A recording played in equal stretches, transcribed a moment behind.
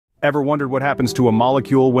Ever wondered what happens to a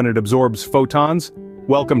molecule when it absorbs photons?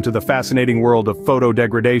 Welcome to the fascinating world of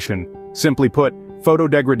photodegradation. Simply put,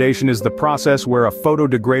 photodegradation is the process where a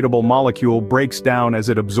photodegradable molecule breaks down as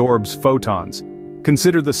it absorbs photons.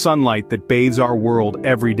 Consider the sunlight that bathes our world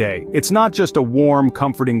every day. It's not just a warm,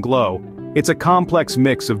 comforting glow. It's a complex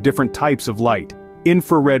mix of different types of light: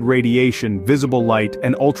 infrared radiation, visible light,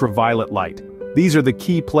 and ultraviolet light. These are the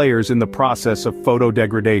key players in the process of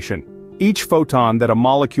photodegradation. Each photon that a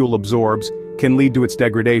molecule absorbs can lead to its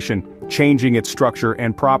degradation, changing its structure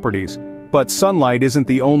and properties. But sunlight isn't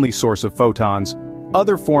the only source of photons.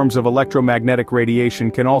 Other forms of electromagnetic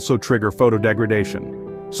radiation can also trigger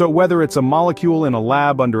photodegradation. So whether it's a molecule in a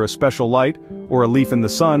lab under a special light, or a leaf in the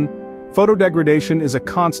sun, photodegradation is a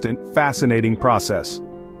constant, fascinating process.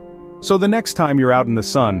 So the next time you're out in the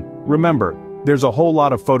sun, remember, there's a whole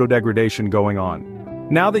lot of photodegradation going on.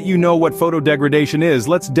 Now that you know what photodegradation is,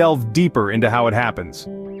 let's delve deeper into how it happens.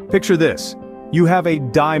 Picture this. You have a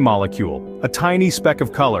dye molecule, a tiny speck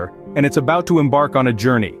of color, and it's about to embark on a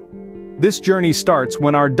journey. This journey starts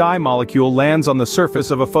when our dye molecule lands on the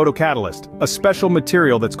surface of a photocatalyst, a special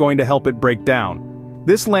material that's going to help it break down.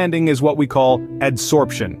 This landing is what we call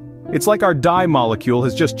adsorption. It's like our dye molecule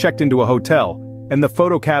has just checked into a hotel, and the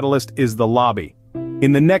photocatalyst is the lobby.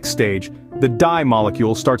 In the next stage, the dye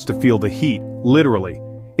molecule starts to feel the heat, literally.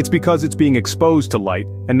 It's because it's being exposed to light,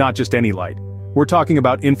 and not just any light. We're talking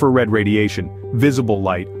about infrared radiation, visible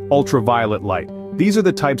light, ultraviolet light. These are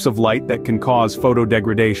the types of light that can cause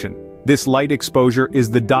photodegradation. This light exposure is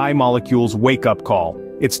the dye molecule's wake-up call.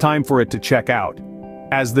 It's time for it to check out.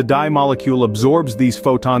 As the dye molecule absorbs these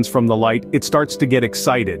photons from the light, it starts to get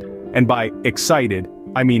excited. And by excited,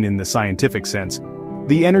 I mean in the scientific sense.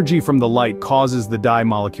 The energy from the light causes the dye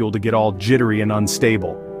molecule to get all jittery and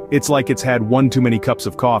unstable. It's like it's had one too many cups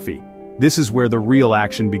of coffee. This is where the real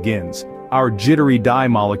action begins. Our jittery dye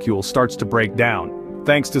molecule starts to break down,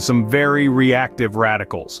 thanks to some very reactive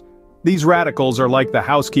radicals. These radicals are like the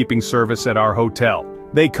housekeeping service at our hotel.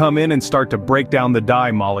 They come in and start to break down the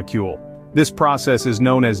dye molecule. This process is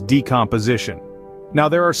known as decomposition. Now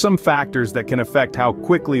there are some factors that can affect how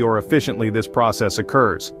quickly or efficiently this process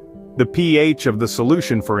occurs. The pH of the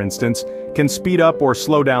solution, for instance, can speed up or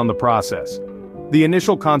slow down the process. The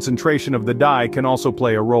initial concentration of the dye can also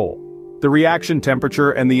play a role. The reaction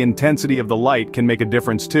temperature and the intensity of the light can make a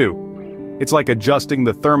difference too. It's like adjusting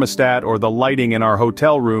the thermostat or the lighting in our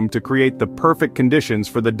hotel room to create the perfect conditions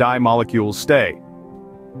for the dye molecule's stay.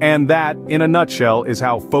 And that, in a nutshell, is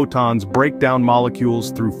how photons break down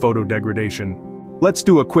molecules through photodegradation. Let's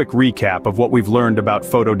do a quick recap of what we've learned about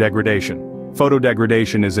photodegradation.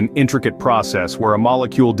 Photodegradation is an intricate process where a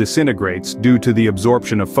molecule disintegrates due to the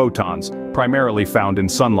absorption of photons, primarily found in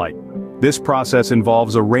sunlight. This process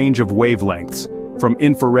involves a range of wavelengths, from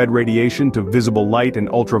infrared radiation to visible light and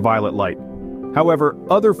ultraviolet light. However,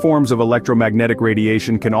 other forms of electromagnetic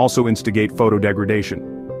radiation can also instigate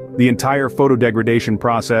photodegradation. The entire photodegradation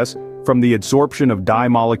process, from the adsorption of dye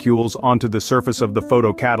molecules onto the surface of the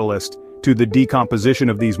photocatalyst, to the decomposition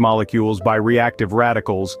of these molecules by reactive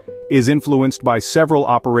radicals, is influenced by several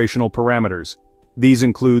operational parameters. These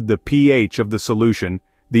include the pH of the solution,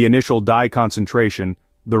 the initial dye concentration,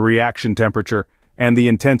 the reaction temperature, and the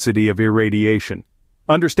intensity of irradiation.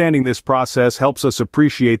 Understanding this process helps us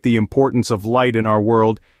appreciate the importance of light in our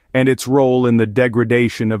world and its role in the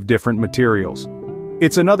degradation of different materials.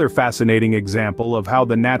 It's another fascinating example of how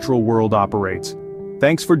the natural world operates.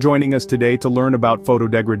 Thanks for joining us today to learn about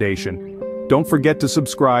photodegradation. Don't forget to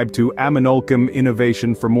subscribe to Aminulchem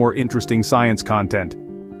Innovation for more interesting science content.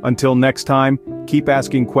 Until next time, keep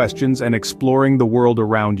asking questions and exploring the world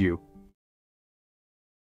around you.